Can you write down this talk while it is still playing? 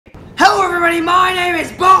everybody, my name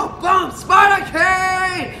is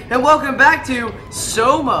SpartaCade, and welcome back to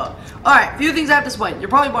SOMA. Alright, a few things I have to explain. You're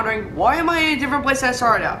probably wondering, why am I in a different place than I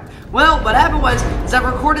started out? Well, what happened was, I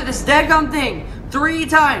recorded this daggone thing 3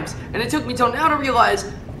 times, and it took me till now to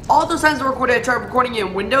realize all those times I recorded, I tried recording it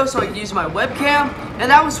in Windows so I could use my webcam,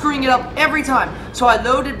 and that was screwing it up every time. So I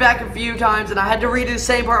loaded back a few times, and I had to redo the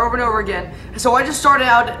same part over and over again. So I just started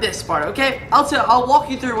out at this part, okay? I'll walk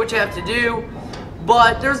you through what you have to do,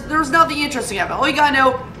 but there's nothing interesting about it. All you gotta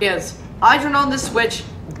know is, I turned on this switch,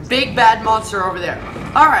 big bad monster over there.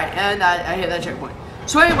 Alright, and I hit that checkpoint.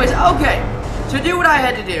 So anyways, okay, to do what I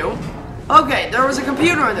had to do, okay, there was a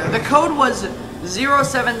computer in there. The code was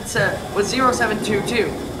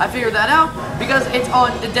 0722. I figured that out because it's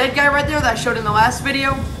on the dead guy right there that I showed in the last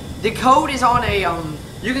video. The code is on a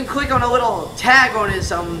you can click on a little tag on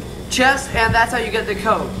his chest, and that's how you get the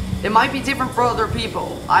code. It might be different for other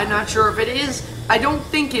people. I'm not sure if it is. I don't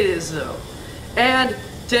think it is though. And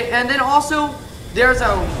then also there's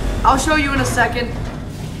I'll show you in a second.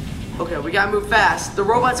 Okay, we gotta move fast. The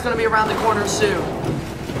robot's gonna be around the corner soon.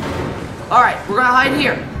 Alright, we're gonna hide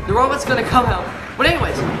here. The robot's gonna come out. But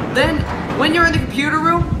anyways, then when you're in the computer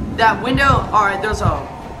room, that window, alright, there's a,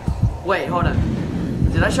 wait, hold on.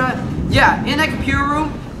 Did I show it? Yeah, in that computer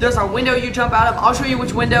room, there's a window you jump out of. I'll show you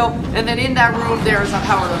which window, and then in that room, there's a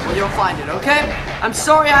power level. You'll find it, okay? I'm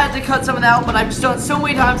sorry I had to cut some of that out, but I've done so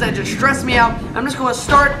many times that it just stressed me out. I'm just gonna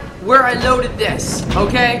start where I loaded this,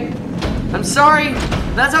 okay? I'm sorry.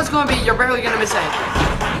 That's how it's gonna be. You're barely gonna miss anything.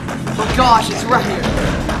 Oh gosh, it's right here.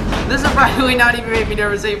 This is probably not even making me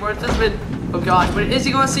nervous anymore. It's just been, oh gosh, but is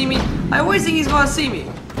he gonna see me? I always think he's gonna see me.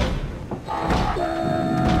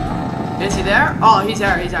 Is he there? Oh, he's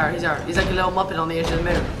there, he's there, he's there. He's like a little Muppet on the edge of the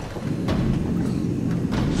mirror.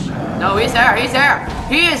 No, he's there, he's there.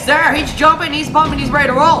 He is there, he's jumping, he's pumping, he's ready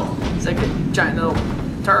to roll. He's like a giant little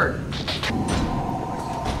turd.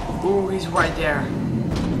 Ooh, he's right there.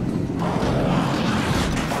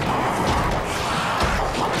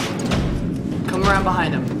 Come around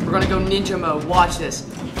behind him. We're gonna go ninja mode. Watch this.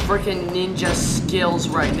 Freaking ninja skills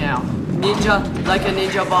right now. Ninja like a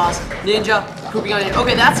ninja boss. Ninja pooping on it.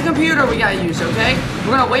 Okay, that's a computer we gotta use, okay?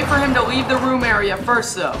 We're gonna wait for him to leave the room area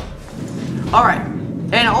first, though. Alright.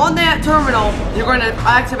 And on that terminal, you're gonna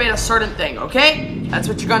activate a certain thing, okay? That's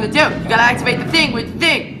what you're gonna do. You gotta activate the thing with the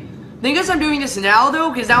thing. I guess I'm doing this now, though,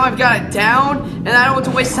 because now I've got it down, and I don't want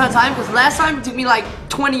to waste a ton of time, because last time it took me like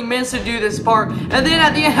 20 minutes to do this part, and then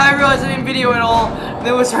at the end I realized I didn't video at all, and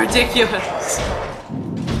it was ridiculous.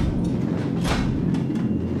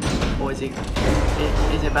 Oh, is it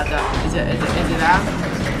about that? Is it that?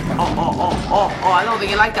 Oh, I don't think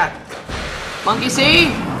you like that. Monkey see?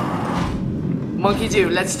 Monkey do.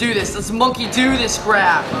 Let's do this. Let's monkey do this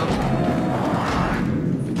crap.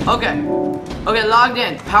 Okay. Okay, logged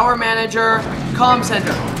in. Power manager, comm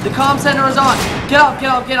center. The comm center is on. Get off,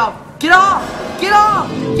 get off, get off. Get off! Get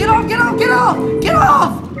off! Get off, get off, get off! Get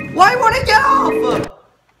off! Why won't it get off?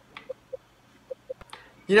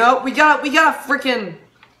 You know, we gotta freaking,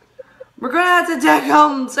 we're gonna have to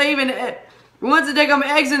save it. We want to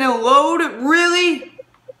exit and load? Really?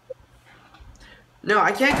 No,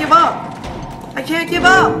 I can't give up. I can't give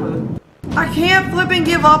up. I can't flip and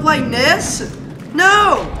give up like this.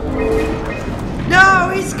 No! No,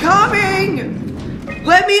 he's coming!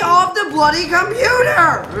 Let me off the bloody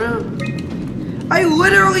computer! I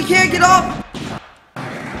literally can't get off!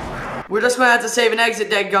 We're just gonna have to save and exit,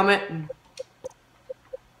 dadgummit.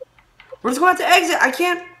 We're just gonna have to exit. I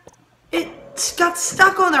can't. It got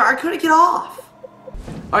stuck on there. I couldn't get off.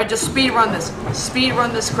 Alright, just speed run this. Speed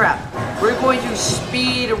run this crap. We're going to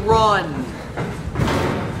speed run.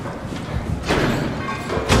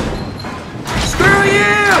 Screw you!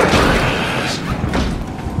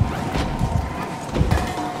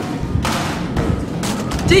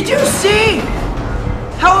 Did you see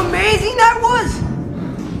how amazing that was?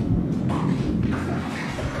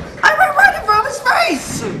 I went right in front of his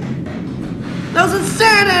face! That was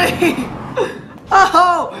insanity!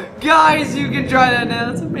 Oh, guys, you can try that now.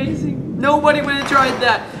 That's amazing. Nobody would have tried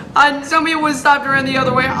that. Some people would have stopped around the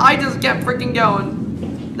other way. I just kept freaking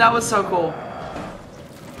going. That was so cool.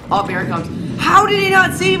 Oh, here it comes. How did he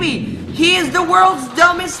not see me? He is the world's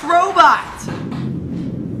dumbest robot!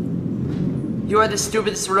 You are the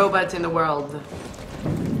stupidest robot in the world.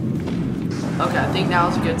 Okay, I think now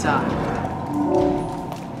is a good time.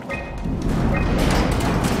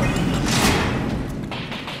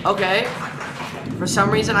 Okay. For some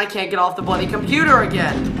reason, I can't get off the bloody computer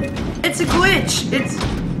again. It's a glitch. It's...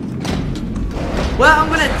 Well, I'm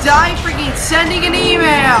gonna die freaking sending an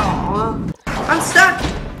email. I'm stuck.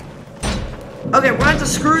 Okay, we're gonna have to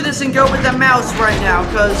screw this and go with the mouse right now,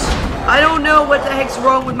 because I don't know what the heck's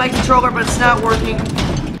wrong with my controller, but it's not working.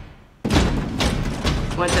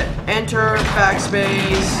 What's it? Enter,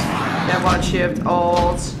 backspace, F1, Shift,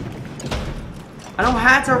 Alt. I don't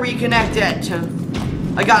have to reconnect it.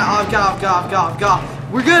 I got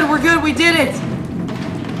it. We're good, we did it.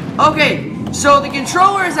 Okay, so the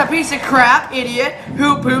controller is a piece of crap idiot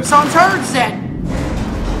who poops on turds then.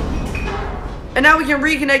 And now we can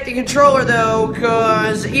reconnect the controller though,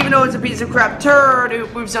 because even though it's a piece of crap turd who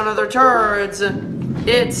poops on other turds,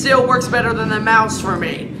 it still works better than the mouse for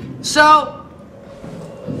me. So,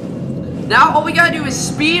 now all we gotta do is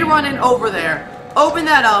speed run it over there, open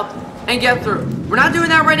that up, and get through. We're not doing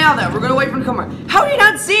that right now though, we're gonna wait for the camera. How did you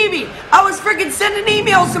not see me? I was freaking sending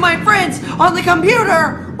emails to my friends on the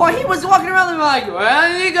computer while he was walking around and like, where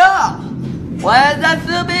did you go? Where's that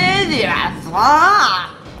stupid idiot?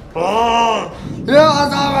 Oh, yeah,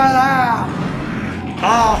 it's over there.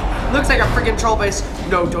 Oh, looks like a freaking troll base.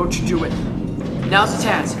 No, don't you do it. Now's the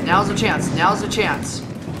chance. Now's the chance. Now's the chance.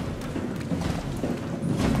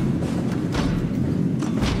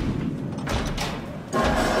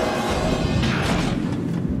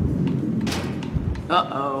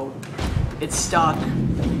 Uh-oh. It's stuck.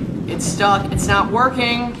 It's stuck. It's not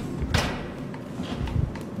working.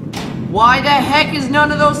 Why the heck is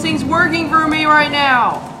none of those things working for me right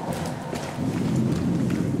now?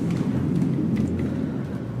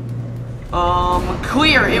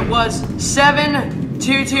 Clear. It was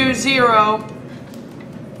 7220.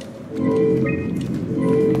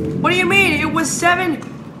 What do you mean? It was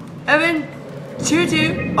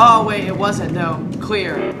 722. Oh wait, it wasn't though.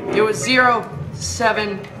 Clear. It was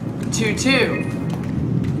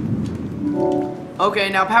 0722. Okay,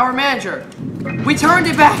 now power manager. We turned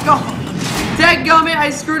it back on. Dadgummit,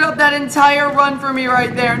 I screwed up that entire run for me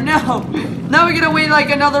right there. No. Now we're gonna wait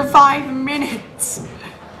like another 5 minutes.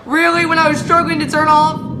 Really? When I was struggling to turn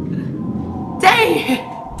off? Dang it!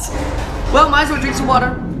 Well, might as well drink some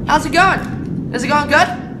water. How's it going? Is it going good?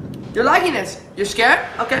 You're liking this? You're scared?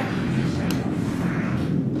 Okay.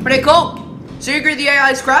 Pretty cool. So you agree the AI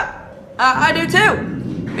is crap? I do too.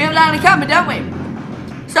 We have a lot in common, don't we?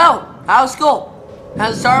 So, how's school?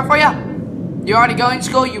 How's it started for you? You're already going to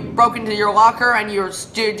school? You broke into your locker and you're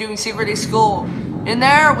doing secret school in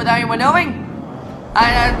there without anyone knowing?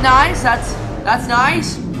 Nice. That's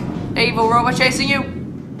nice. Evil robot chasing you?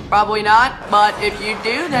 Probably not, but if you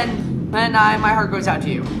do, then my heart goes out to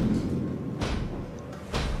you.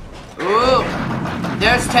 Ooh,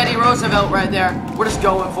 there's Teddy Roosevelt right there. We're just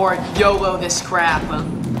going for it. YOLO this crap.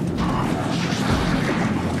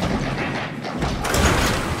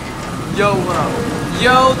 YOLO.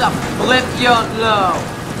 Yo, the flip YOLO.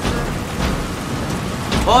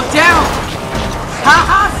 Oh, down. Ha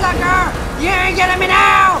ha, sucker. You ain't getting me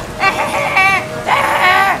now.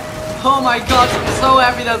 Oh my gosh, I'm so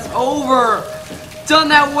happy that's over. Done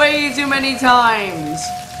that way too many times.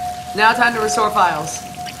 Now time to restore files.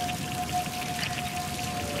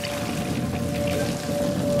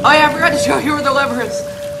 Oh yeah, I forgot to show you where the lever is.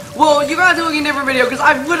 Well, you're gonna have to look in a different video because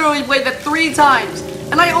I've literally played that 3 times.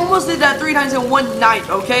 And I almost did that 3 times in one night,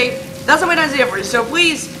 okay? That's how many times I did it for you. So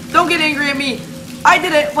please, don't get angry at me. I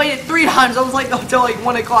did it, played it 3 times. I was like until like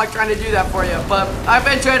 1 o'clock trying to do that for you. But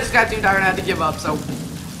eventually I just got too tired and I had to give up, so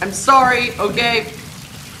I'm sorry, okay?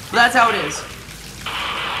 But that's how it is.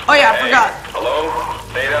 Oh yeah, I forgot. Hello?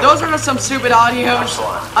 Those are just some stupid audios.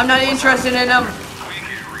 I'm not interested in them.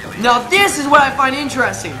 Now this is what I find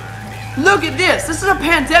interesting. Look at this. This is a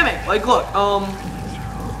pandemic. Like, look,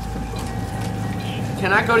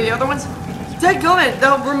 can I go to the other ones? Dadgummit,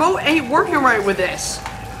 the remote ain't working right with this.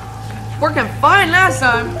 Working fine last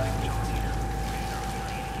time.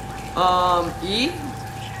 E?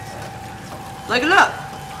 Like, look.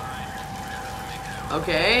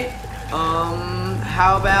 Okay.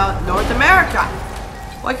 How about North America?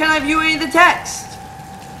 Why can't I view any of the text?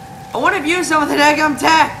 I want to view some of the daggum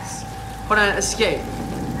text. Hold on, escape.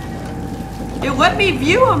 It let me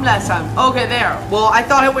view them last time. Okay, there. Well, I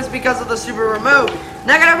thought it was because of the super remote.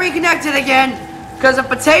 Now I gotta reconnect it again because of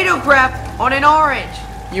potato crap on an orange.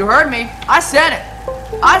 You heard me. I said it.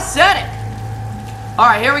 I said it.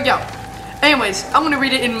 Alright, here we go. Anyways, I'm gonna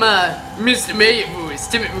read it in my Mr. Mayor voice.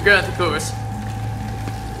 Timothy McGrath, of course.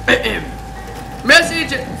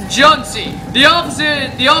 Message Johnsy. The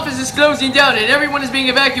office is closing down and everyone is being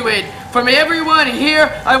evacuated. From everyone here,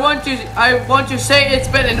 I want to say it's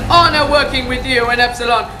been an honor working with you and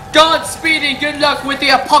Epsilon. Godspeed and good luck with the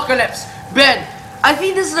apocalypse. Ben, I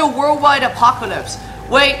think this is a worldwide apocalypse.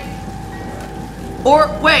 Wait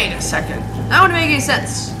a second. That wouldn't make any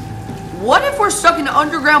sense. What if we're stuck in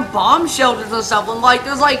underground bomb shelters or something? Like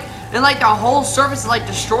there's like, and like the whole surface is like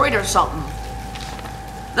destroyed or something.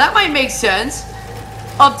 That might make sense.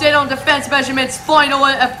 Update on defense measurements. Final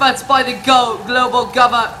efforts by the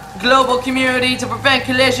global community to prevent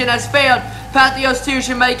collision has failed. Pathos 2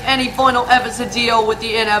 should make any final efforts to deal with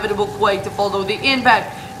the inevitable quake to follow the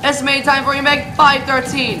impact. Estimated time for impact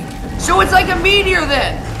 5:13. So it's like a meteor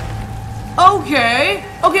then. Okay,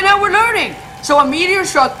 now we're learning. So a meteor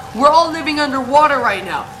struck. We're all living underwater right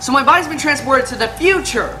now. So my body's been transported to the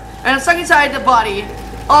future, and it's stuck inside the body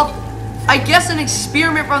of, I guess, an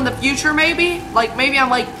experiment from the future. Maybe I'm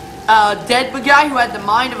like a dead guy who had the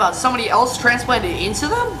mind of somebody else transplanted into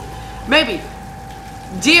them. Maybe.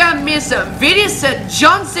 Dear Miss Vidis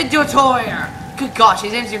Johnson Dutoyer. Good gosh,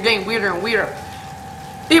 these names are getting weirder and weirder.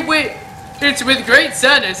 It's with great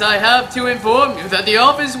sadness I have to inform you that the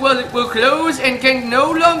office will close and can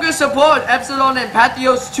no longer support Epsilon and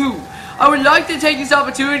Pathos 2. I would like to take this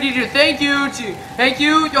opportunity to thank you,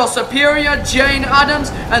 your superior Jane Adams,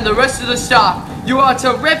 and the rest of the staff. You are a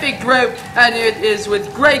terrific group, and it is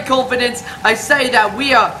with great confidence I say that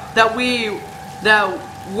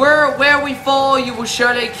where we fall, you will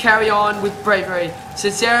surely carry on with bravery.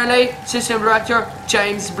 Sincerely, System Director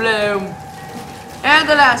James Bloom. And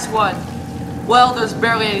the last one. Well, there's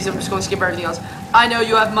barely any, so I'm just going to skip everything else. I know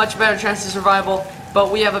you have much better chance of survival,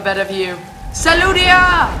 but we have a better view.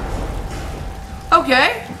 Saludia!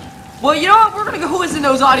 Okay. Well, you know what? We're going to go listen to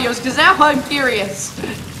those audios, because now I'm curious.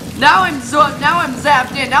 Now I'm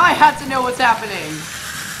zapped in. Now I have to know what's happening.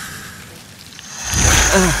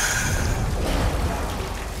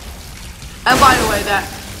 And by the way, that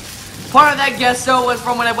part of that guest show was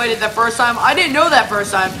from when I waited the first time. I didn't know that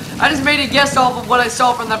first time. I just made a guess off of what I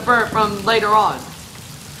saw from later on.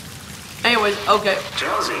 Anyways, okay.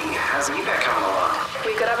 Jonesy, how's the evac coming along?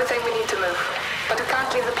 We got everything we need to move, but we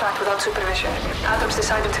can't leave the plant without supervision. Adams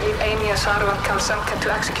decided to leave Amy, Asaro, and Kalsanka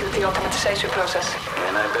to execute the automatization process.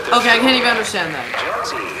 And I bet okay, I can't even understand that.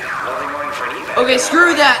 Jonesy, nothing more for an evac. Okay,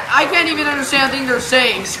 screw that. I can't even understand things they're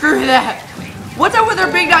saying. Screw that. What's up with their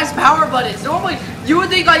big nice power buttons? Normally, you would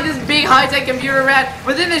think like this big high-tech computer ran,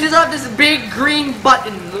 but then they just have this big green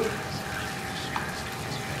button.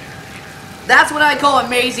 That's what I call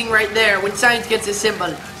amazing right there, when science gets a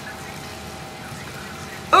symbol.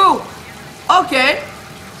 Ooh! Okay.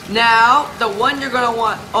 Now, the one you're gonna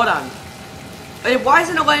want... Hold on. Hey, why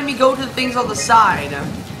isn't it letting me go to the things on the side?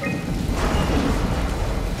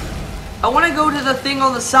 I want to go to the thing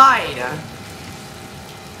on the side.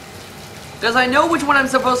 Because I know which one I'm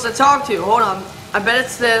supposed to talk to. Hold on. I bet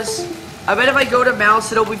it's this. I bet if I go to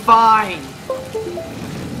mouse, it'll be fine.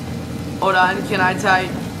 Hold on. Can I type?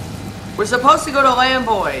 We're supposed to go to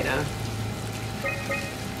Lamboid.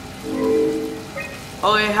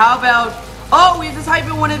 Okay, how about... Oh, we have to type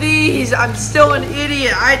in one of these. I'm still an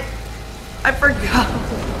idiot. I forgot.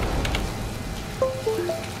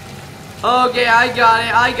 Okay, I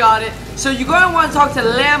got it. So you're going to want to talk to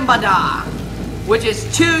Lambada, which is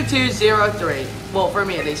 2203. Well, for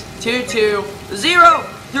me at least.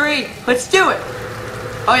 2203. Let's do it.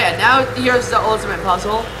 Oh yeah, now here's the ultimate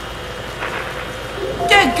puzzle.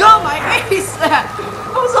 Good gum, I aced that.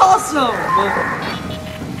 That was awesome.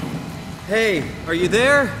 Hey, are you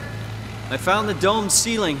there? I found the dome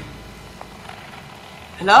ceiling.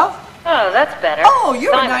 Hello? Oh, that's better. Oh,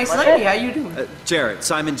 you're Simon, a nice was lady. it? How you doing? Jarrett,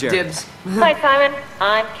 Simon Jarrett. Dibs. Hi, Simon.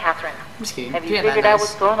 I'm Catherine. I'm just kidding. Have you You're not figured out nice.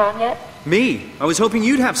 what's going on yet? Me? I was hoping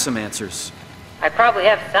you'd have some answers. I probably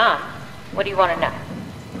have some. What do you want to know?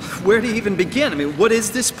 Where to even begin? I mean, what is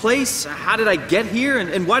this place? How did I get here?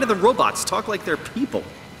 And why do the robots talk like they're people?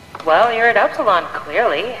 Well, you're at Epsilon,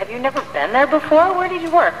 clearly. Have you never been there before? Where did you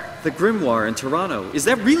work? The Grimoire in Toronto. Is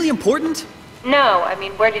that really important? No, I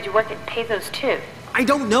mean, where did you work at Pathos 2? I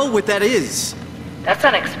don't know what that is. That's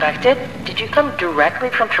unexpected. Did you come directly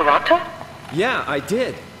from Toronto? Yeah, I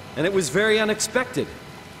did. And it was very unexpected.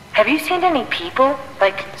 Have you seen any people?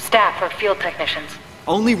 Like staff or field technicians?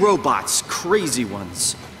 Only robots, crazy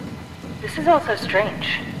ones. This is all so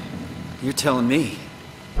strange. You're telling me.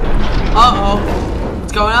 Uh-oh.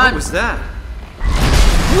 What's going on? What was that?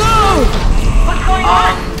 Whoa! What's going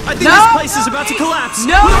on? I think this place is about to collapse.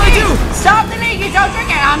 No! What do I do? Stop the leakage! Don't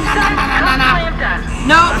drink it!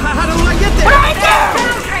 No! How do I get there? What do I do?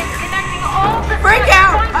 Connecting all the Freak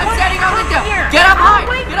out! I'm standing on the door. Get up high!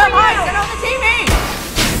 Get up high! Get on the TV!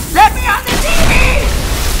 Let me on the TV!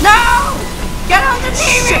 No! Get on the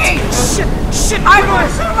TV! Shit! I will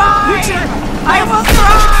survive! I will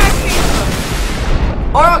thrive!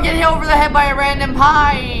 Or I'll get hit over the head by a random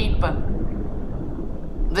pipe!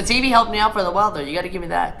 The TV helped me out for the while though, you gotta give me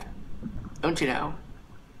that. Don't you know?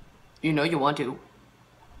 You know you want to.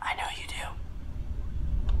 I know you do.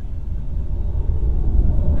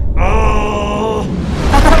 Oh!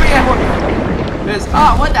 Because,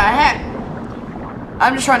 oh, what the heck?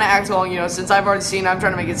 I'm just trying to act along, you know, since I've already seen it, I'm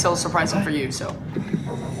trying to make it so surprising for you, so.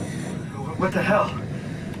 What the hell?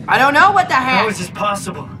 I don't know what the heck. How is this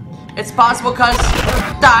possible? It's possible because,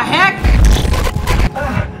 the heck?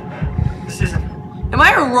 This isn't... Am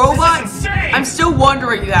I a robot? This is insane. I'm still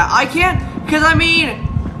wondering that. I can't, because I mean,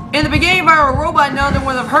 in the beginning if I were a robot, none of them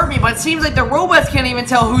would have hurt me, but it seems like the robots can't even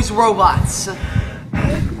tell who's robots.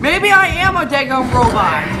 Maybe I am a daggone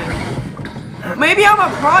robot. Maybe I'm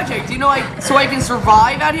a project, you know, like, so I can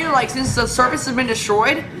survive out here, like, since the surface has been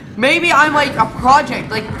destroyed. Maybe I'm like a project,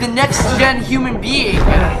 like the next gen human being.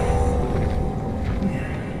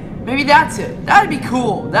 Maybe that's it. That'd be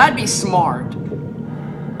cool. That'd be smart.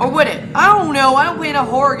 Or would it? I don't know. I don't play enough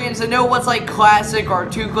horror games to know what's like classic or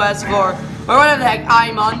too classic or whatever the heck.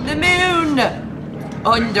 I'm on the moon.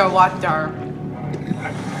 Underwater.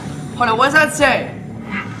 Hold on, what does that say?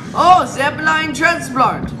 Oh, Zipline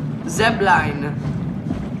transplant. Zipline.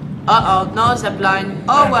 Uh-oh, no Zipline.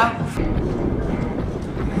 Oh well.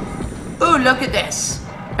 Ooh, look at this.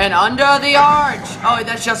 And under the arch. Oh,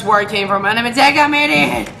 that's just where it came from. And I'm gonna take a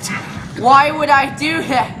minute. Why would I do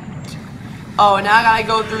that? Oh, now I gotta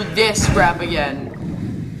go through this crap again.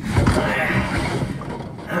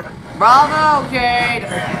 Bravo, Cade.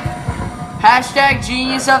 Hashtag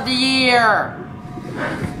genius of the year.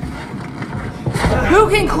 Who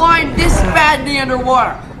can climb this badly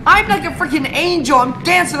underwater? I'm like a freaking angel. I'm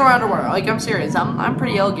dancing around underwater. Like, I'm serious. I'm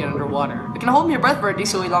pretty elegant underwater. I can hold my breath for a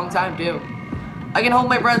decently long time, too. I can hold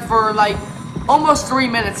my breath for, like, almost 3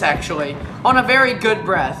 minutes, actually. On a very good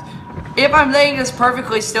breath. If I'm laying this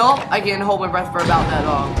perfectly still, I can hold my breath for about that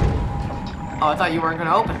long. Oh, I thought you weren't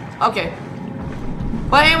gonna open. Okay.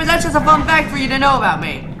 But anyways, that's just a fun fact for you to know about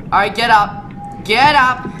me. Alright, get up. Get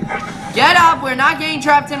up. Get up. We're not getting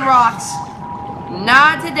trapped in rocks.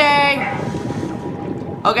 Not today.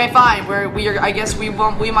 Okay, fine. I guess we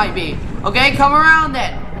might be. Okay, come around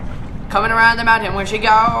then. Coming around the mountain where she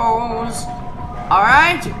goes.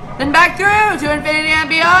 Alright. Then back through to infinity and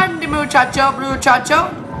beyond. Muchacho, muchacho.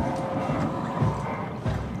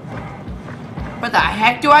 Where the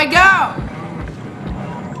heck do I go?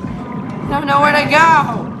 I don't know where to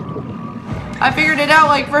go. I figured it out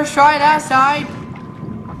like first try last time.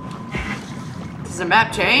 Does the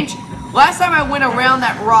map change? Last time I went around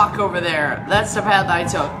that rock over there. That's the path I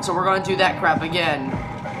took. So we're going to do that crap again.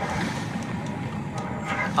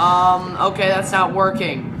 Okay, that's not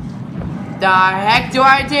working. The heck do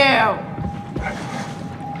I do?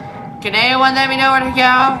 Can anyone let me know where to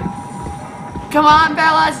go? Come on,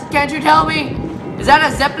 fellas. Can't you tell me? Is that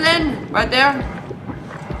a Zeppelin? Right there?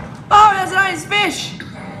 Oh, that's a nice fish.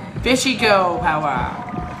 Fishy go power.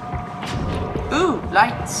 Ooh,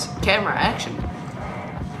 lights. Camera action.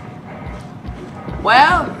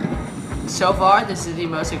 Well, so far this is the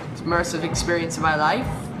most immersive experience of my life,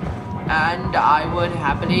 and I would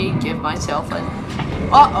happily give myself an...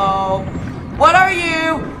 Uh-oh. What are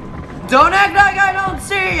you? Don't act like I don't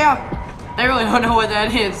see ya. I really don't know what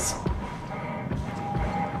that is.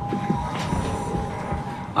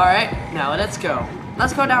 Alright, now let's go.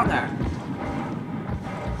 Let's go down there.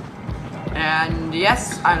 And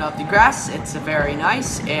yes, I love the grass. It's very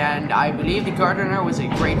nice, and I believe the gardener was a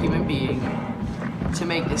great human being to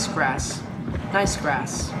make this grass. Nice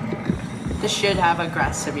grass. This should have a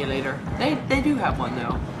grass simulator. They do have one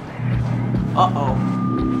though. Uh-oh.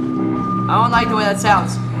 I don't like the way that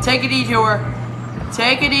sounds. Take a detour.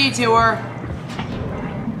 Take a detour.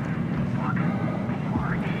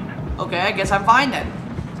 Okay, I guess I'm fine then.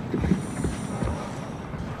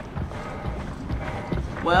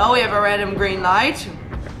 Well, we have a random green light,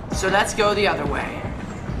 so let's go the other way.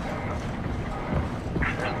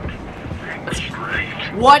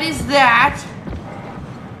 What is that?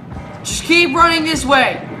 Just keep running this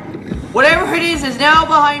way. Whatever it is now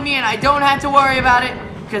behind me, and I don't have to worry about it,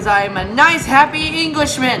 because I'm a nice, happy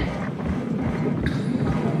Englishman.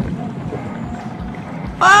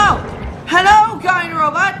 Oh! Hello, kind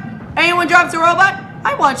robot. Anyone drops a robot?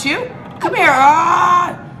 I want you. Come here.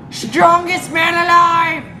 Ah! Strongest man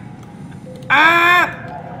alive!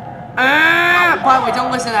 By the way,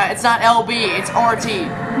 don't listen to that. It's not LB, it's RT.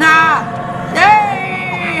 Nah!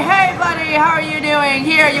 Hey, buddy, how are you doing?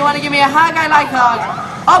 Here, you want to give me a hug? I like hugs.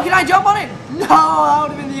 Oh, can I jump on it? No, that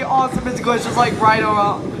would have been the awesomest glitch, just like right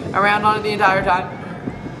around on it the entire time.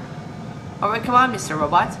 Alright, come on, Mr.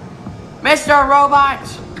 Robot. Mr. Robot!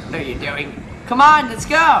 What are you doing? Come on, let's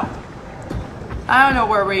go! I don't know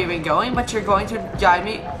where we're even going, but you're going to guide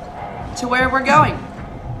me to where we're going.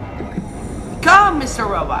 Come, Mr.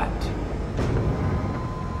 Robot.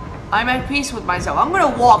 I'm at peace with myself. I'm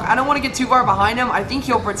gonna walk. I don't want to get too far behind him. I think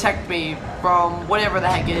he'll protect me from whatever the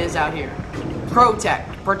heck it is out here.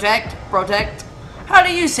 Protect. How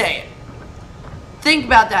do you say it? Think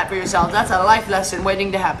about that for yourselves. That's a life lesson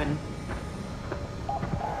waiting to happen.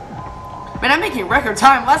 Man, I'm making record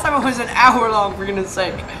time. Last time it was an hour long, for goodness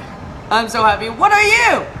sake. I'm so happy. What are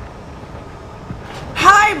you?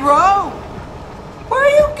 Hi, bro. Where are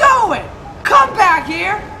you going? Come back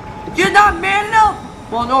here. You're not man enough.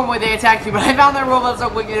 Well, normally they attack you, but I found their robots so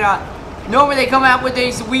quickly not. Normally they come out with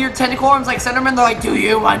these weird tentacle arms like Slenderman. They're like, do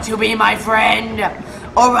you want to be my friend?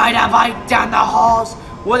 Or ride a bike down the halls?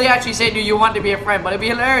 Well, they actually say, do you want to be a friend? But it'd be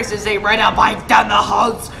hilarious to say, ride a bike down the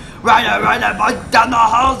halls. Ride a bike down the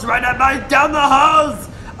halls. Ride a bike down the halls.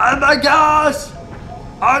 Oh my gosh.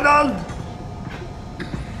 Arnold.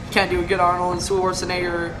 Can't do a good Arnold and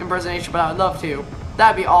Schwarzenegger impersonation, but I'd love to.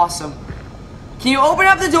 That'd be awesome. Can you open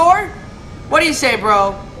up the door? What do you say,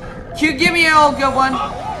 bro? Can you give me an old good one?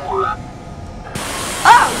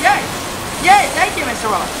 Oh, yay! Yay, thank you, Mr.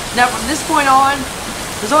 Robot. Now, from this point on,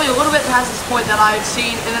 there's only a little bit past this point that I've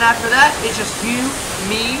seen, and then after that, it's just you,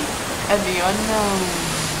 me, and the unknown.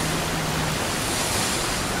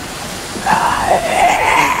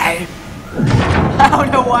 I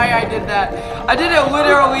don't know why I did that. I did it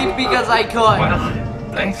literally because I could. Well,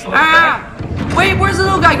 thanks, little guy. Wait, where's the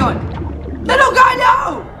little guy going? Little guy,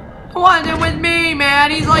 no! I want him with me,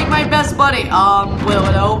 man. He's like my best buddy. Will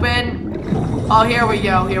it open? Oh, here we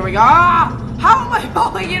go. Ah! How am I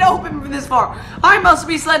holding it open from this far? I must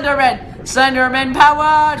be Slenderman. Slenderman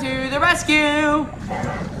power to the rescue.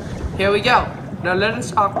 Here we go. Now let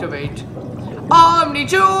us activate.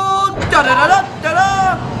 Omni-tool!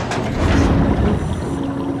 Da-da-da-da-da-da!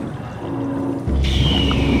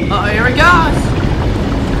 Oh, here it goes!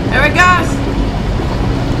 Here it goes!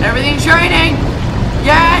 Everything's shining!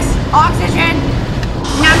 Yes! Oxygen!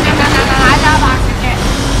 Nom, nom, nom, nom, nom. I love oxygen!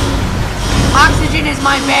 Oxygen is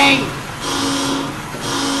my main!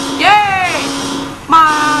 Yay!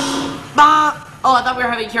 Oh, I thought we were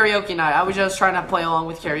having karaoke night. I was just trying to play along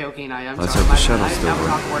with karaoke night. Let's hope the shuttle's still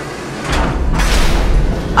working.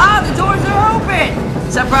 Ah, the doors are open!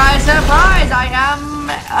 Surprise, surprise! I am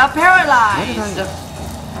paralyzed.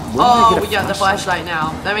 Oh, we got the flashlight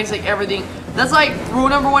now. That makes like everything. That's like rule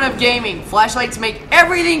number 1 of gaming. Flashlights make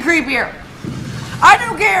everything creepier. I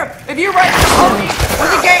don't care if you're right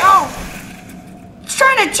with the game. Oh, it's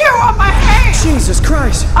trying to chew on my hand. Jesus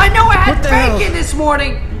Christ! I know I had hell? bacon this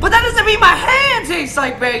morning, but that doesn't mean my hand tastes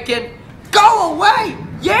like bacon. Go away!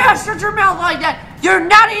 Yeah, shut your mouth like that. You're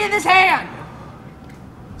not eating this hand.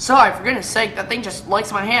 Sorry, for goodness sake, that thing just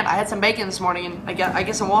likes my hand. I had some bacon this morning, and I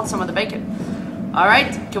guess I want some of the bacon. All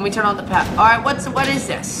right, can we turn on the pap? All right, what is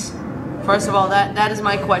this? First of all, that is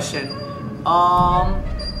my question.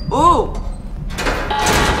 Ooh.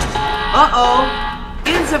 Uh-oh.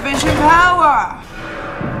 Insufficient power.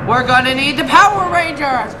 We're gonna need the Power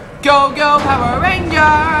Rangers. Go, go, Power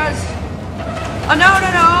Rangers. Oh, no.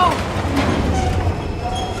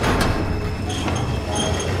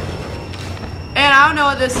 And I don't know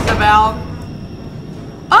what this is about.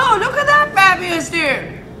 Oh, look at that fabulous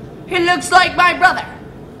dude. He looks like my brother.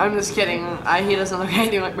 I'm just kidding. He doesn't look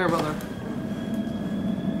anything like my brother.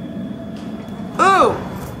 Ooh,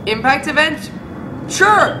 impact event?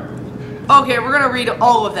 Sure. Okay, we're gonna read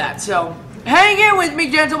all of that. So, hang in with me,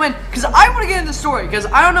 gentlemen, because I want to get in the story. Because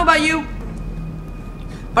I don't know about you,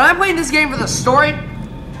 but I'm playing this game for the story.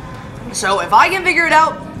 So, if I can figure it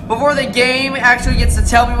out before the game actually gets to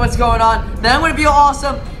tell me what's going on, then I'm gonna feel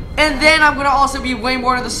awesome. And then I'm gonna also be way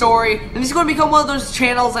more into the story. And this is gonna become one of those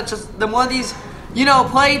channels that's just one of these, you know,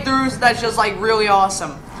 playthroughs that's just like really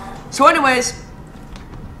awesome. So anyways,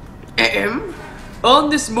 on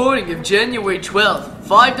this morning of January 12th,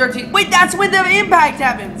 5:13. Wait, that's when the impact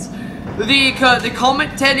happens. The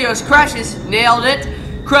comet Telios crashes, nailed it,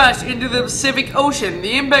 crashed into the Pacific Ocean.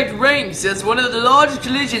 The impact ranks as one of the largest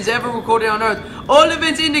collisions ever recorded on Earth. All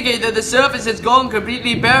events indicate that the surface has gone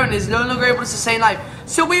completely barren and is no longer able to sustain life.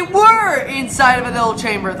 So we were inside of a little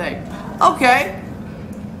chamber thing. Okay.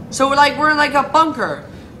 So we're in like a bunker.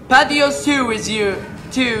 Pathos 2 is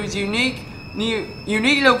unique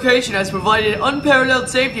location has provided unparalleled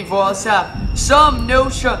safety for our staff. Some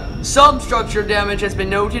structure damage has been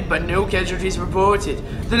noted, but no casualties reported.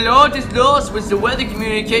 The largest loss was the weather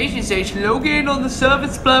communication station located on the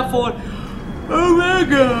surface platform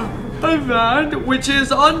Omega, which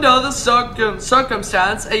is under the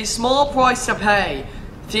circumstance a small price to pay.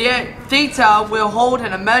 Theta will hold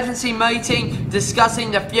an emergency meeting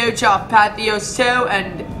discussing the future of Pathos 2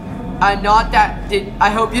 and I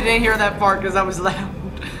hope you didn't hear that part because I was loud.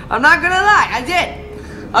 I'm not gonna lie, I did.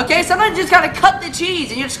 Okay, sometimes you just gotta cut the cheese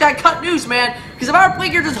and you just gotta cut news, man. Because if I were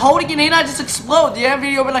just holding it in, I'd just explode. The end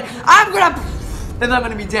video would be like, and I'm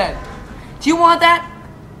gonna be dead. Do you want that?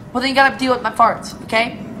 Well, then you gotta deal with my farts,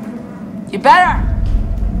 okay? You better.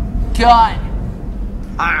 Good.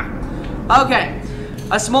 Okay.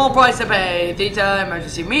 A small price to pay. Theta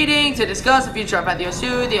emergency meeting to discuss the future of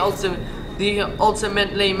Pathiosu, the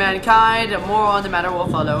ultimately mankind. More on the matter will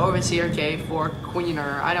follow. Overseer K for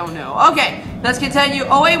Queener. I don't know. Okay, let's continue.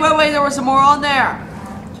 Oh wait, there was some more on there.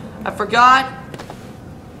 I forgot.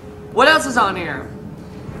 What else is on here?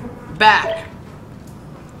 Back.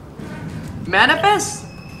 Manifest?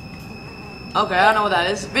 Okay, I don't know what that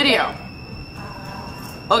is. Video.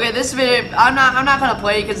 Okay, this video I'm not gonna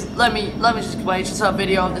play because let me just play. It's just a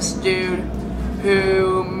video of this dude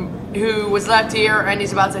who was left here and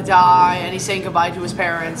he's about to die and he's saying goodbye to his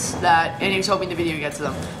parents and he was hoping the video gets to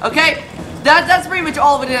them. Okay? That's pretty much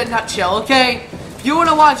all of it in a nutshell, okay? If you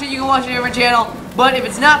wanna watch it, you can watch it on a different channel. But if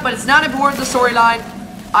it's not important to the storyline,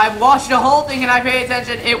 I've watched the whole thing and I paid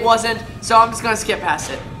attention, it wasn't, so I'm just gonna skip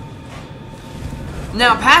past it.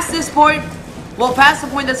 Now, past this point, well, past the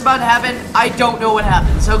point that's about to happen, I don't know what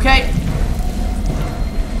happens, okay?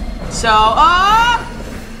 So,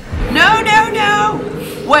 no!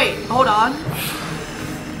 Wait, hold on.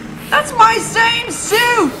 That's my same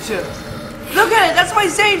suit! Look at it, that's my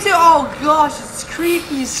same suit! Oh gosh, it's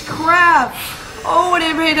creepy as crap! Oh, I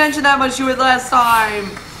didn't pay attention that much to it last time.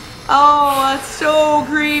 Oh, that's so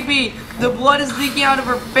creepy. The blood is leaking out of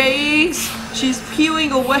her face. She's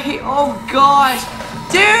peeling away. Oh gosh.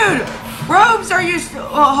 Dude! Robes, are you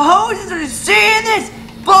hoses? Are you seeing this?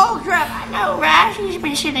 Bullcrap! I know, right? She's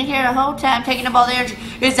been sitting here the whole time taking up all the energy.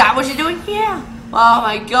 Is that what you're doing? Yeah. Oh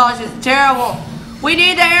my gosh, it's terrible. We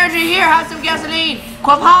need the energy here. Have some gasoline.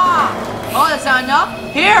 Quapa! Oh, that's not enough.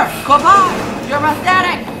 Here, Quapa! You're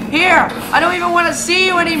pathetic. Here, I don't even want to see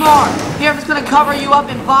you anymore. Here, I'm just gonna cover you up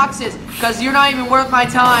in boxes because you're not even worth my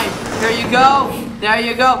time. Here you go. There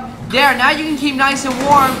you go. There, now you can keep nice and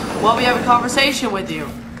warm while we have a conversation with you.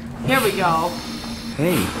 Here we go.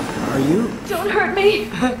 Hey, are you? Don't hurt me.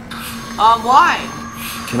 Why?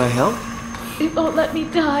 Can I help? It won't let me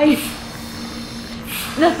die.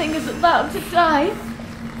 Nothing is allowed to die.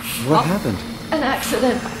 What happened? An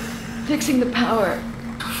accident. Fixing the power.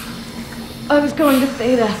 I was going to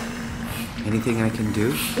Theta. Anything I can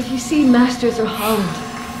do? If you see Masters or Holland,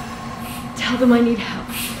 tell them I need help.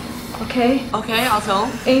 Okay? Okay, I'll tell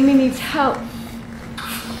him. Amy needs help.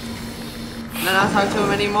 Then I'll talk to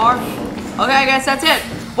him anymore. Okay, I guess that's it.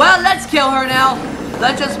 Well, let's kill her now.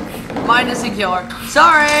 Let's just minus and kill her.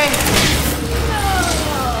 Sorry.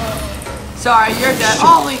 No. Sorry, you're dead.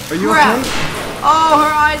 Holy Are you crap. okay? Oh,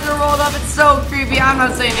 her eyes are rolled up. It's so creepy. I'm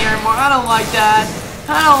not saying it anymore. I don't like that.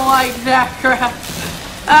 I don't like that crap.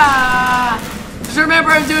 Just remember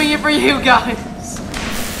I'm doing it for you guys.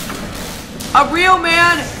 A real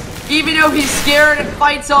man, even though he's scared and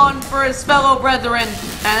fights on for his fellow brethren.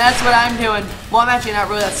 And that's what I'm doing. Well, I'm actually not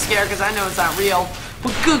really that scared because I know it's not real.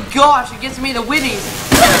 But good gosh, it gives me the winnies.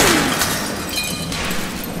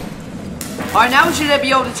 Alright, now we should be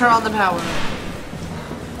able to turn on the power.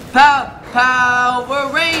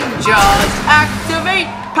 Power Rangers activate!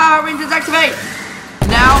 Power Rangers activate!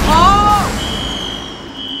 Now,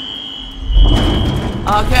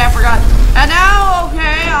 okay, I forgot. And now,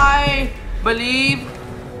 okay, I believe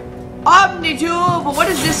Omni-Tool, but what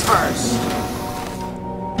is this first?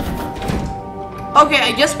 Okay,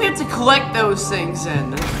 I guess we have to collect those things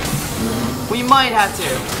in. We might have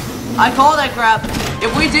to. I call that crap.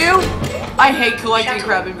 If we do, I hate collecting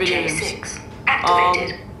crap in video games.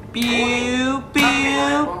 Pew,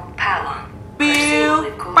 bow.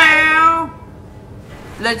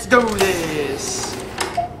 Let's do this.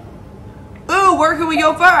 Ooh, where can we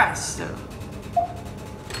go first?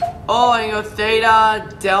 Oh, I can go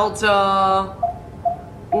Theta, Delta.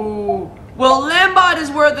 Ooh. Well, Lambot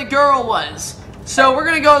is where the girl was. So we're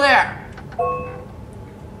gonna go there.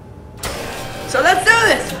 So let's do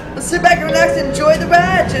this. Let's sit back and relax and enjoy the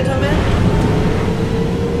ride, gentlemen.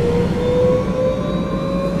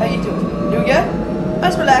 How you doing? Doing good?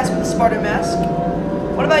 Let's relax with the Spartan mask.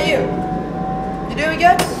 What about you? You doing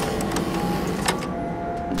good?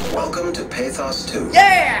 Welcome to Pathos 2.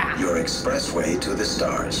 Yeah! Your expressway to the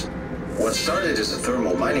stars. What started as a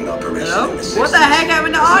thermal mining operation Hello? in the 60s, What the heck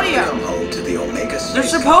happened to audio? come home to the Omega There's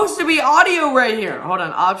space supposed to be audio right here. Hold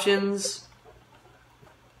on, options.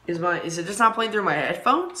 Is it just not playing through my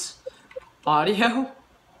headphones? Audio?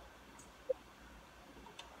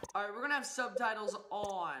 Alright, we're gonna have subtitles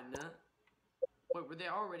on. Wait, were they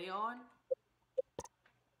already on?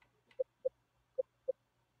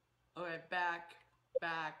 Okay, back,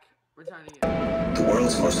 returning it. the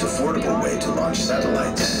world's most affordable way to launch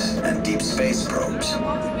satellites and deep space probes.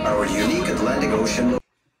 Our unique Atlantic Ocean.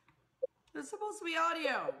 There's supposed to be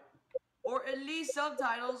audio. Or at least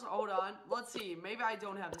subtitles. Hold on. Let's see. Maybe I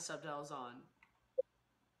don't have the subtitles on.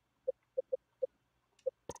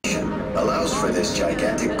 Allows for this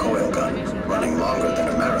gigantic coil gun, running longer than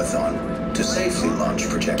a marathon, to safely launch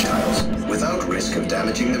projectiles without risk of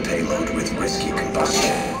damaging the payload with risky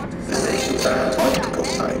combustion. The station spans multiple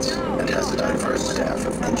sites and has a diverse staff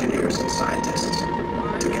of engineers and scientists.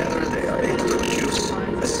 Together, they are able to produce,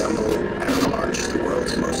 assemble, and launch the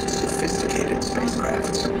world's most sophisticated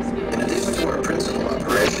spacecrafts. In addition to our principal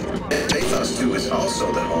operation, Pathos 2 is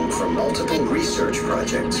also the home for multiple research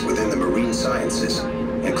projects within the marine sciences,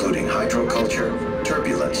 including hydroculture,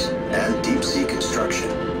 turbulence, and deep-sea construction.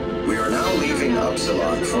 We are now leaving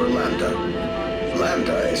Upsilon for Lambda.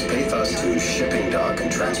 Lambda is Pathos 2's shipping dock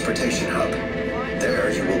and transportation hub.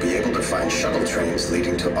 There, you will be able to find shuttle trains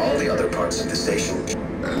leading to all the other parts of the station.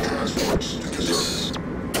 And transports to this.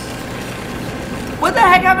 What the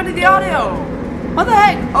heck happened to the audio? What the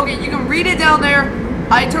heck? Okay, you can read it down there.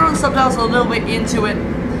 I turned on subtitles a little bit into it.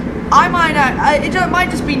 I might not, it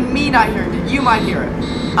might just be me not hearing it. You might hear it.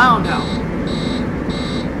 I don't know.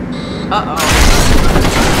 Uh-oh.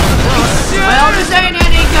 Well, this ain't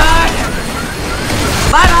any good.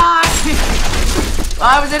 Bye-bye.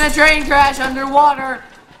 I was in a train crash underwater.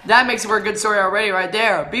 That makes it for a good story already right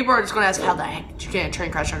there. People are just going to ask, how the heck did you get in a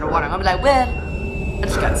train crash underwater? I'm going to be like, well, I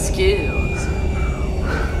just got skills.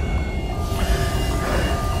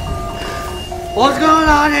 What's going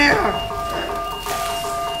on here?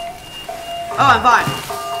 Oh, I'm fine.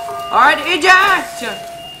 Alright, eject!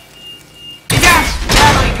 Eject!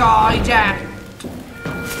 There we go, eject.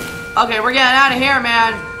 Okay, we're getting out of here,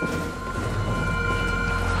 man.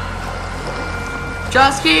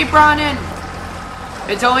 Just keep running.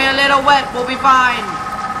 It's only a little wet, we'll be fine.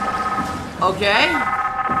 Okay.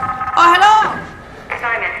 Oh, hello!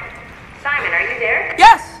 Simon, are you there?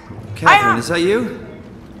 Yes! Catherine, is that you?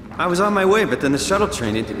 I was on my way, but then the shuttle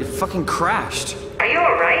train, it fucking crashed. Are you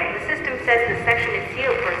alright? The system says the section is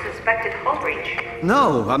sealed for a suspected hull breach.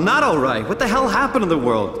 No, I'm not alright. What the hell happened to the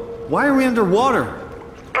world? Why are we underwater?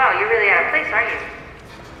 Wow, you're really out of place, aren't you?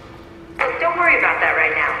 Look, don't worry about that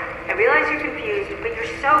right now. I realize you're confused, but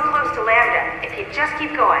you're so close to Lambda. If you just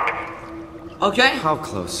keep going. Okay. How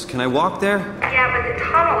close? Can I walk there? Yeah, but the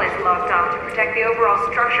tunnel is locked off to protect the overall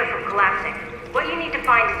structure from collapsing. What you need to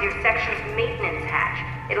find is your section's maintenance hatch.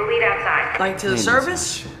 It'll lead outside. Like to the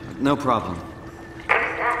service? No problem. What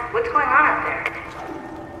is that? What's going on up there?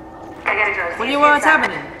 I gotta go. What do you want? What's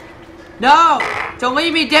happening? No! Don't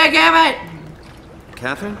leave me, dadgummit!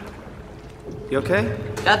 Catherine? You okay?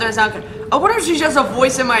 Catherine's not good. I wonder if she's just a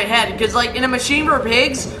voice in my head, because like in A Machine for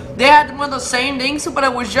Pigs, they had one of the same things, but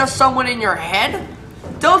it was just someone in your head.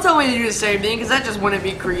 Don't tell me to do the same thing, because that just wouldn't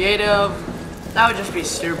be creative. That would just be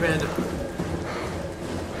stupid.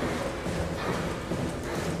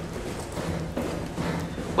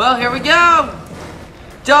 Well, here we go.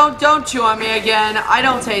 Don't chew on me again. I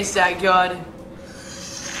don't taste that good.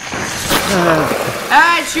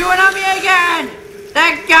 Hey, chewing on me again!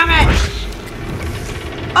 Dadgummit!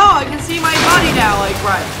 Oh, I can see my body now, like,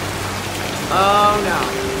 right. Oh, no.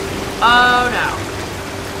 Oh, no.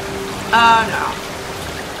 Oh, no.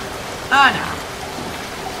 Oh, no.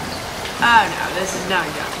 Oh, no. This is not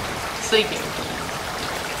good. Sleeking.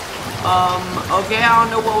 Okay, I don't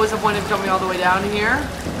know what was the point of coming all the way down here.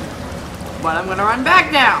 But I'm gonna run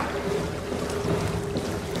back now.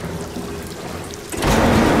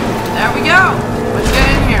 There we go. Let's get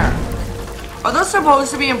in here. Are those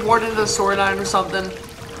supposed to be important to the storyline or something?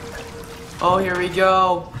 Oh, here we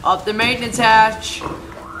go. Up the maintenance hatch.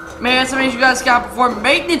 Man, something you guys got before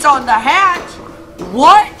maintenance on the hatch.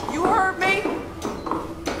 What? You heard me?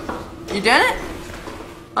 You did it?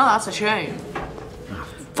 Oh, that's a shame.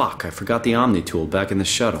 Fuck, I forgot the Omni tool back in the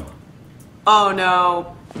shuttle. Oh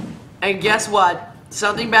no. And guess what?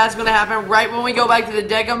 Something bad's gonna happen right when we go back to the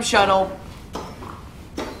Degum shuttle.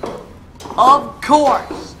 Of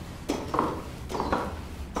course.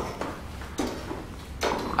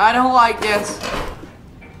 I don't like this.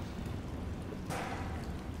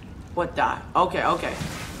 What the? Okay, okay.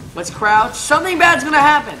 Let's crouch. Something bad's gonna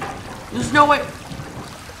happen. There's no way.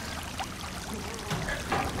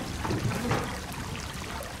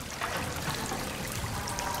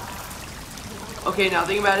 Okay,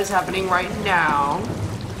 nothing bad is happening right now.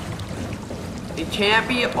 It can't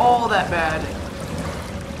be all that bad.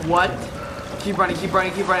 What? Keep running, keep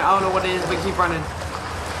running, keep running. I don't know what it is, but keep running.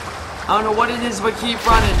 I don't know what it is, but keep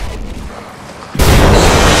running.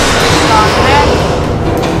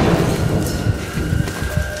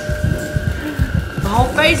 The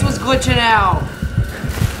whole face was glitching out.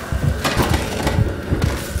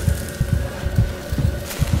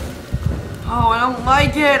 Oh, I don't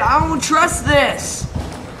like it. I don't trust this.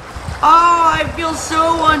 Oh, I feel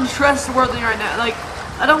so untrustworthy right now. Like,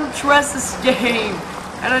 I don't trust this game.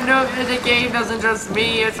 And I know that the game doesn't trust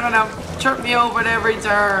me. It's trying to trip me over at every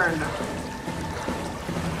turn.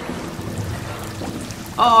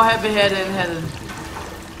 Oh, heading.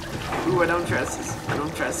 Ooh, I don't trust this. I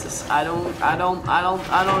don't trust this. I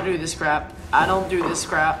don't do this crap. I don't do this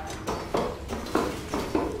crap.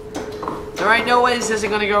 There ain't no way this isn't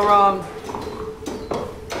gonna go wrong.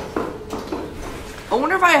 I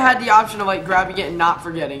wonder if I had the option of like grabbing it and not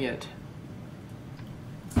forgetting it.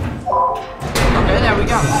 Okay, there we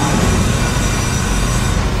go.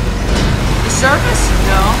 The surface?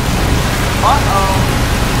 No. Uh-oh.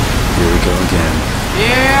 Here we go again.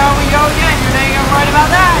 Here we go again. You're dang right about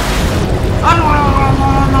that.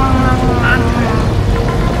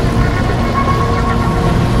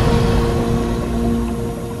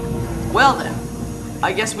 Well then,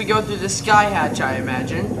 I guess we go through the sky hatch, I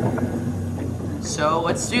imagine. So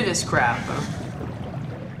let's do this crap.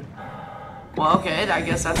 Well, okay, I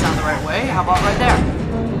guess that's not the right way. How about right there?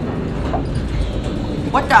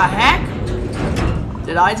 What the heck?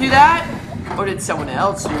 Did I do that? Or did someone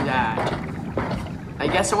else do that? I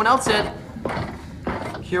guess someone else did.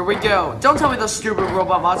 Here we go. Don't tell me those stupid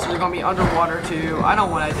robot monsters are gonna be underwater too. I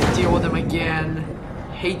don't want to have to deal with them again.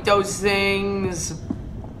 Hate those things.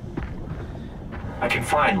 I can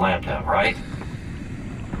find Lambda, right?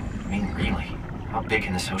 I mean, really, how big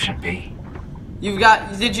can this ocean be? You've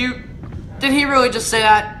got, did he really just say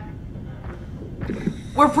that?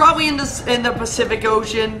 We're probably in the Pacific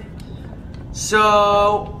Ocean.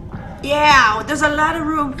 So, yeah, there's a lot of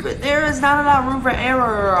room, there is not a lot of room for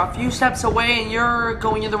error. A few steps away and you're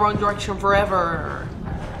going in the wrong direction forever.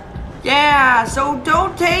 Yeah, so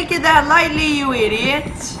don't take it that lightly, you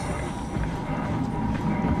idiot.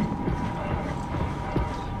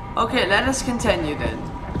 Okay, let us continue then.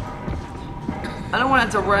 I don't want to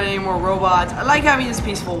have to run any more robots. I like having this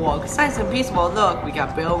peaceful walk. It's nice and peaceful. Look, we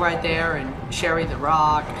got Bill right there and Sherry the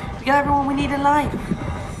Rock. We got everyone we need in life.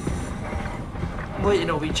 But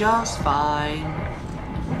it'll be just fine.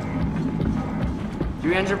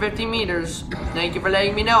 350 meters. Thank you for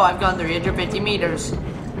letting me know I've gone 350 meters.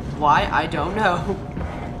 Why? I don't know.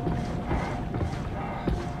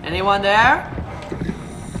 Anyone there?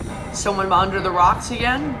 Someone under the rocks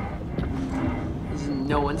again?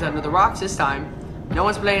 No one's under the rocks this time. No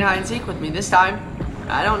one's playing hide and seek with me this time.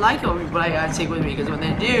 I don't like it when people play hide and seek with me because when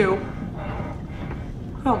they do...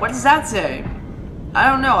 Oh, what does that say? I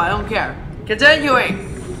don't know, I don't care. Continuing!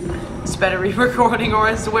 It's better re-recording or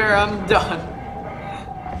I swear I'm done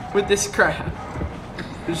with this crap.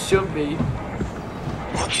 It should be.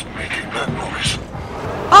 What's making that noise?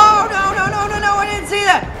 Oh, no, I didn't see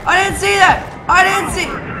that! I didn't see...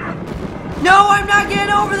 No, I'm not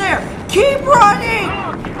getting over there! Keep running!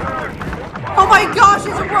 Oh my gosh,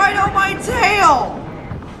 it's right on my tail!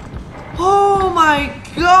 Oh my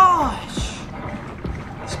gosh!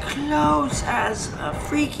 It's close as a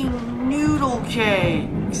freaking noodle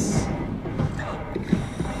cakes.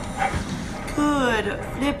 Good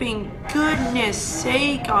flipping goodness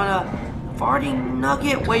sake on a farting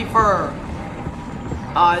nugget wafer.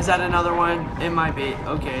 Is that another one? It might be.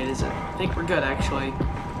 Okay, it isn't. I think we're good actually.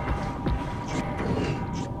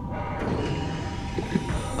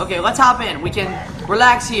 Okay, let's hop in. We can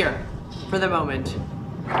relax here for the moment.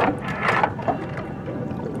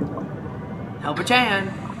 Help a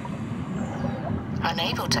Chan.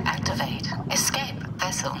 Unable to activate. Escape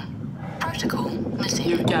vessel. Protocol missing.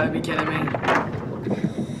 You've got to be kidding me.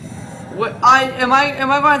 What? Am I going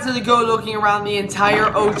to have to go looking around the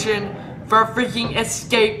entire ocean for a freaking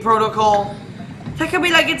escape protocol? That could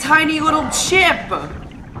be like a tiny little chip.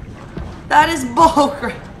 That is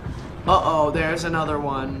bullcrap. Uh-oh, there's another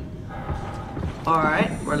one.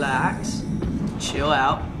 Alright, relax. Chill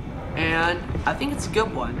out. And I think it's a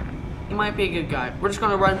good one. He might be a good guy. We're just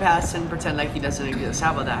gonna run past and pretend like he doesn't exist.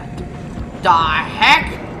 How about that? The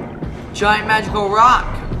heck? Giant magical rock.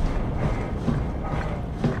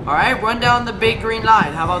 Alright, run down the big green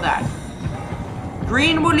line. How about that?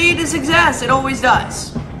 Green will lead to success. It always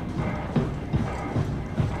does.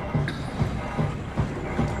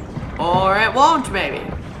 Or it won't, maybe.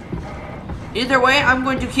 Either way, I'm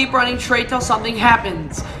going to keep running straight till something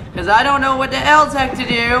happens. Because I don't know what the hell's heck to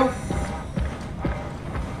do.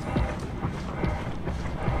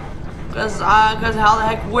 Because how the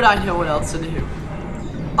heck would I know what else to do?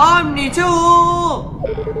 Omni-tool!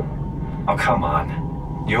 Oh, come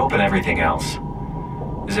on. You open everything else.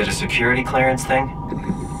 Is it a security clearance thing?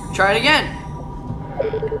 Try it again.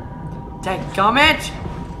 Dadgummit!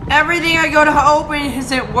 Everything I go to open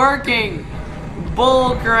isn't working.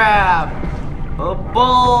 Bullcrap. Oh,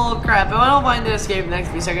 bull crap. If I don't find the escape in the next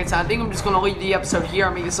few seconds, I think I'm just going to leave the episode here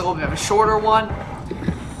and make this a little bit of a shorter one.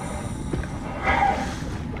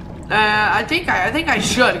 I think I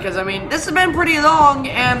should, because, I mean, this has been pretty long,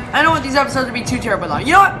 and I don't want these episodes to be too terribly long.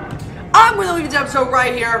 You know what? I'm going to leave this episode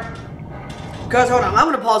right here. Because, hold on, I'm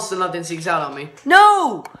going to pause so nothing sneaks out on me.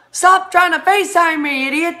 No! Stop trying to FaceTime me,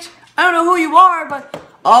 idiot! I don't know who you are, but...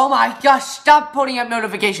 Oh my gosh, stop putting up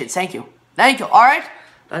notifications. Thank you. Thank you, alright?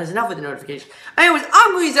 That is enough with the notifications. Anyways,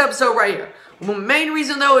 I'm going to leave this episode right here. The main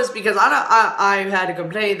reason, though, is because I had to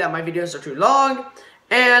complain that my videos are too long.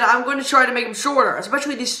 And I'm going to try to make them shorter,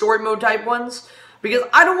 especially these story mode type ones. Because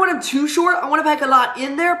I don't want them too short. I want to pack a lot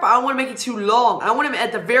in there, but I don't want to make it too long. I want them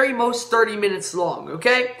at the very most 30 minutes long,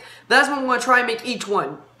 okay? That's what I'm going to try and make each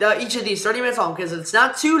one. Each of these 30 minutes long, because it's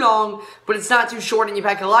not too long, but it's not too short, and you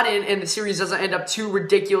pack a lot in, and the series doesn't end up too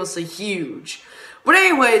ridiculously huge. But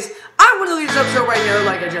anyways, I'm going to leave this episode right here,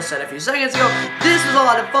 like I just said a few seconds ago. This was a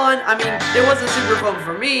lot of fun. I mean, it wasn't super fun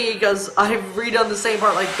for me, because I've redone the same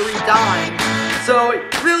part like 3 times. So, it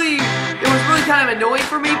was really kind of annoying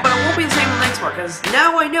for me, but it won't be the same in the next part, because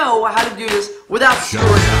now I know how to do this without screwing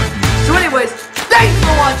up. So anyways, thanks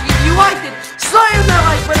for watching. If you liked it, slam that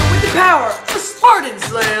like button with the power of Spartan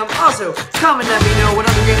Slam. Also, comment let me know what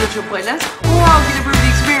other games you'll play next, or how we can improve the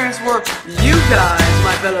experience for you guys,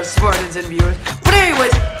 my fellow Spartans and viewers. But anyways,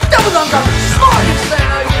 double thumbs up, Spartan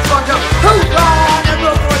Slam, you Spartan, hoorah, and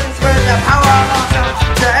look for and spread the power of awesome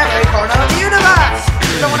to every corner of the universe.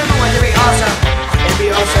 So whatever way to be awesome, it'd be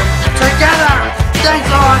awesome together. Thanks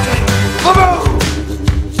for watching. Bye-bye.